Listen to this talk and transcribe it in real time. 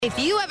If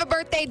you have a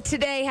birthday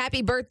today,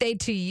 happy birthday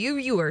to you.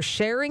 You are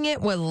sharing it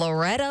with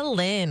Loretta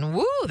Lynn.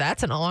 Woo,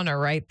 that's an honor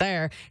right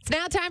there. It's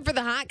now time for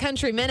the Hot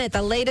Country Minute,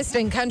 the latest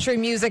in country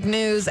music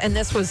news. And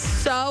this was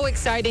so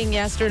exciting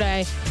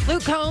yesterday.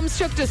 Luke Combs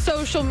took to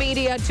social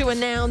media to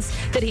announce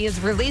that he is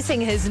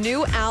releasing his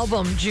new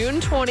album June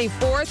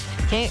 24th.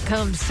 Can't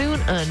come soon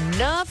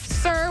enough,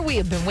 sir. We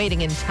have been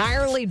waiting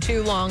entirely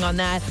too long on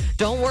that.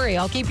 Don't worry,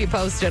 I'll keep you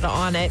posted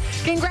on it.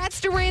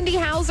 Congrats to Randy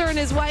Houser and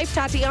his wife,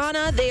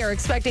 Tatiana. They are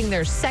expecting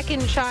their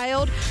second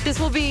child. This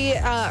will be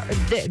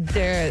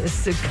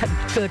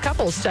the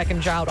couple's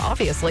second child,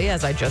 obviously,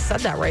 as I just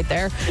said that right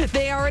there.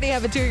 They already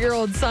have a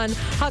 2-year-old son,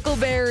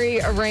 Huckleberry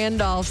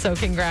Randolph, so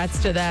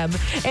congrats to them.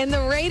 And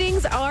the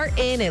ratings are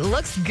in. It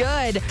looks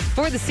good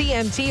for the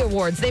CMT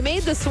Awards. They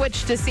made the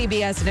switch to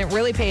CBS, and it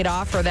really paid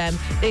off for them.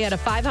 They had a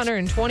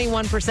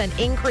 521%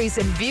 increase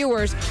in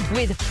viewers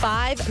with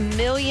 5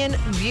 million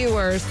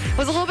viewers. It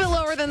was a little bit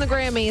lower than the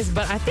Grammys,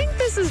 but I think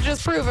this is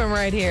just proven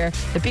right here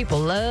that people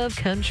love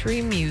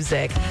country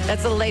music.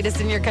 That's the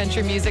latest in your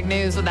country music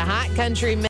news with the Hot Country Minute.